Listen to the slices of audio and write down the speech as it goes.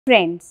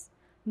Friends,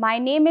 my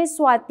name is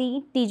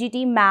Swati,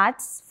 TGT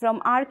Maths from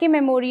RK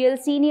Memorial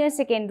Senior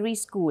Secondary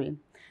School.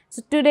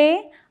 So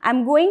today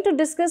I'm going to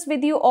discuss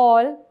with you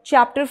all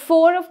chapter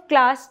 4 of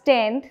class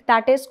 10th,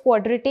 that is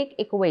quadratic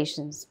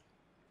equations.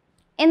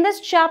 In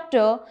this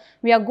chapter,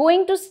 we are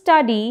going to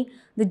study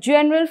the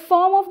general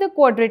form of the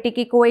quadratic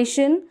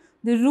equation,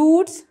 the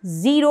roots,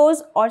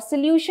 zeros or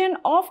solution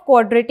of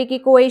quadratic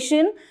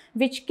equation,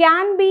 which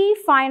can be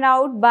found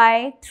out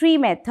by three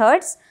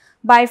methods: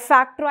 by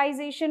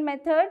factorization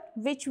method,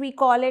 which we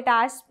call it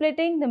as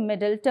splitting the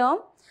middle term,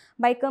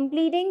 by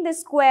completing the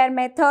square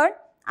method,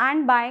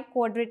 and by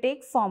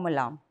quadratic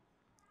formula.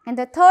 And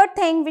the third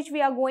thing which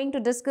we are going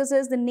to discuss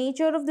is the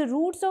nature of the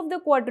roots of the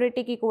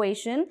quadratic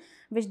equation,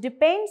 which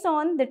depends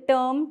on the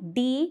term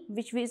d,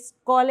 which we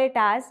call it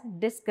as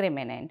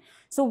discriminant.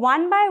 So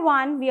one by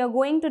one we are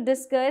going to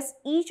discuss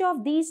each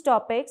of these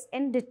topics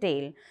in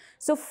detail.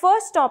 So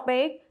first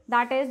topic,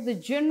 that is the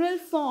general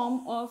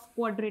form of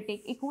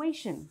quadratic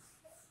equation.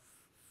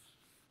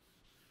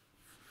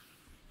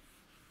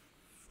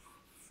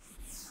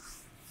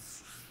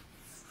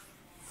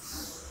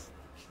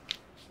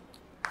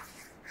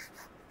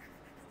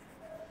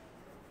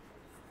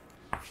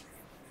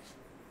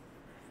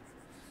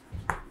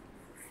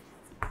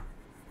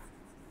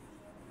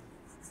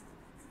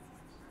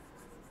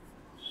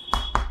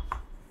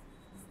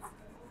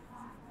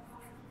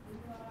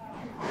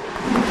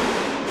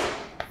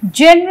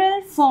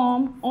 General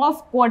form of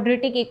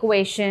quadratic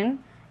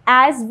equation,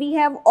 as we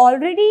have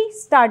already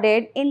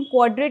studied in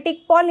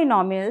quadratic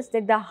polynomials,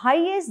 that the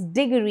highest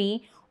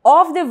degree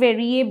of the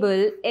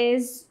variable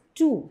is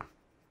 2.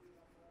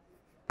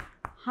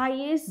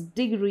 Highest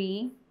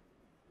degree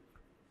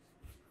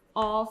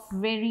of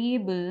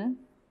variable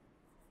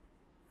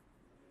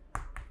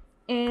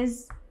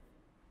is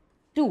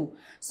 2.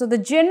 So the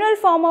general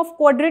form of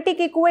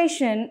quadratic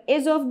equation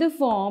is of the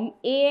form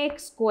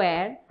ax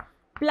square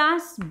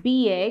plus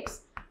bx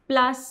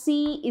plus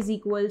c is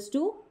equals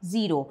to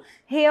 0.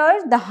 Here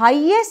the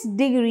highest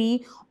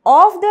degree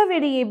of the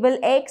variable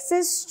x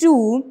is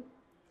 2.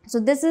 So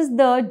this is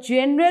the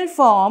general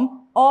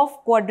form of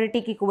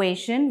quadratic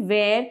equation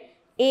where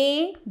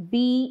a,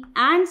 b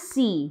and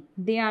c,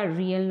 they are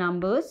real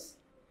numbers,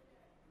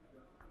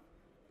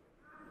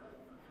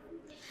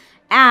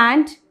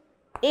 and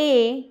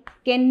a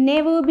can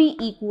never be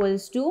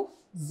equals to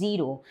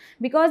 0,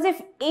 because if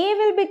a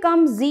will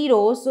become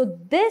 0, so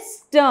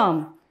this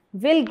term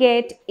will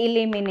get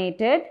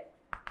eliminated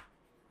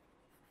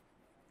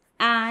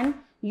and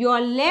you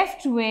are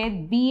left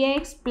with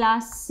bx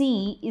plus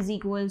c is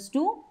equals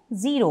to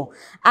 0.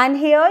 And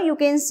here you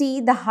can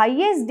see the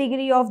highest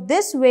degree of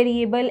this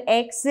variable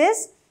x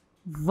is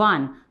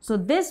 1. So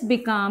this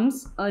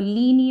becomes a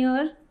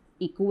linear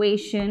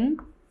equation.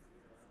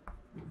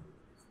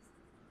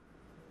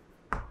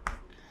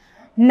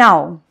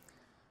 Now,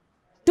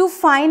 to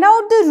find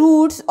out the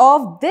roots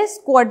of this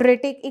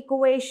quadratic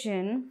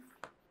equation,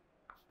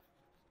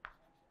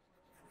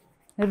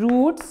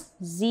 roots,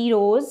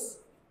 zeros,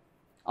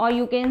 or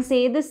you can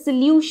say the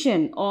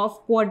solution of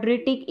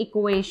quadratic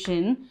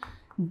equation,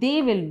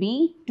 they will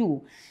be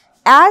 2.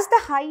 As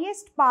the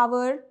highest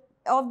power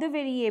of the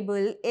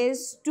variable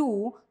is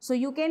 2, so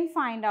you can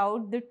find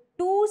out the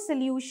two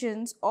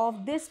solutions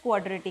of this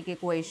quadratic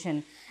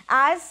equation.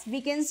 As we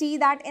can see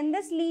that in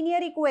this linear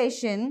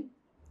equation,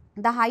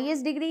 the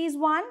highest degree is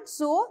 1,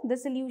 so the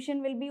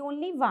solution will be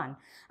only 1.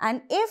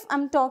 And if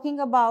I'm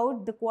talking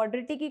about the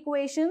quadratic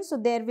equation, so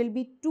there will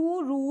be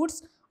two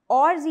roots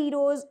or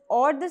zeros,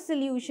 or the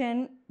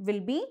solution will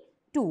be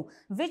 2,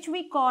 which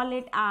we call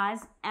it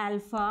as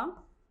alpha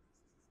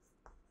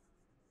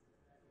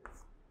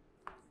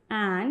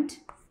and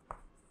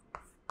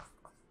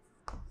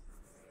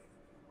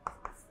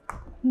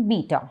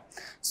beta.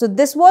 So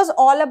this was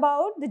all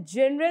about the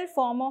general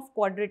form of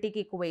quadratic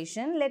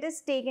equation. Let us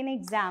take an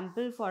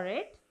example for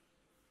it.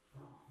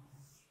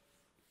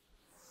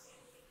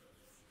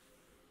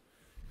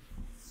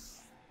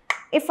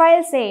 If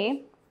I'll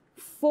say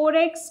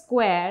 4x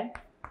square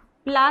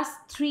plus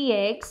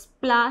 3x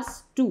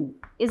plus 2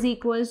 is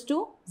equals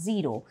to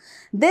 0.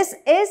 This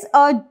is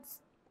a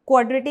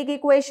quadratic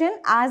equation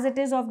as it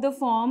is of the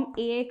form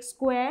ax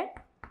square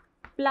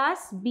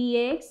plus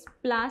bx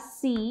plus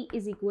c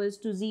is equals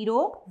to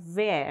 0,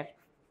 where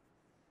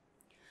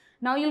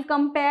now you'll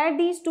compare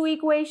these two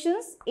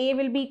equations. A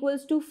will be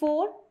equals to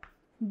 4,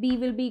 b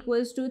will be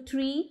equals to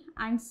 3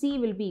 and c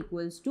will be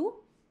equals to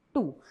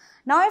 2.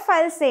 Now if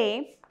I'll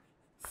say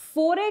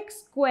 4x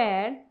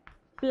square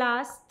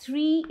plus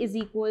 3 is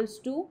equals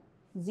to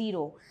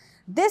 0.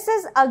 This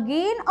is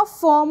again a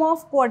form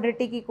of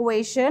quadratic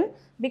equation,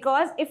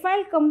 because if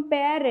I'll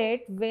compare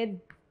it with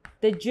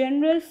the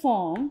general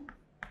form,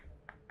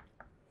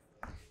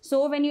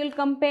 so when you will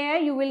compare,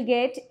 you will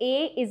get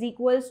a is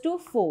equals to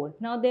 4.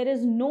 Now there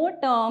is no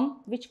term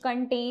which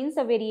contains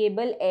a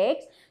variable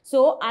x,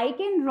 so I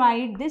can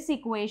write this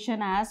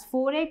equation as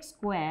 4x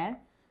square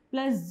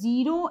plus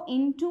 0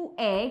 into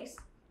x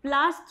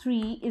plus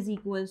 3 is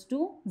equals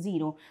to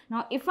 0.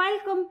 Now if I'll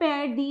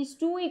compare these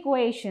two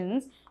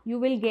equations, you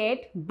will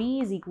get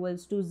B is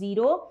equals to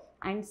 0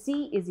 and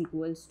C is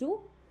equals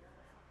to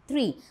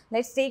 3.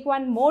 Let's take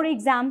one more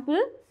example.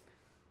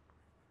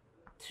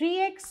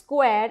 3x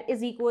square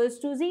is equals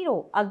to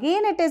 0.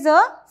 Again, it is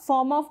a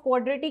form of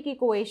quadratic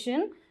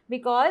equation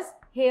because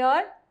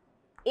here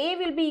A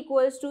will be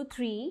equals to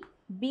 3,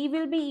 B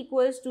will be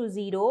equals to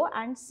 0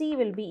 and C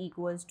will be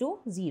equals to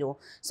 0.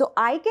 So,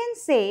 I can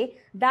say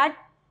that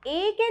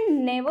A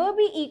can never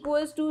be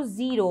equals to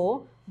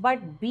 0,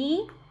 but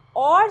B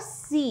or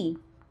C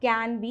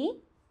can be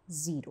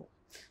 0.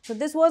 So,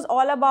 this was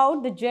all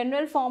about the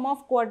general form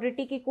of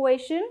quadratic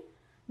equation.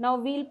 Now,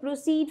 we'll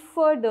proceed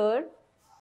further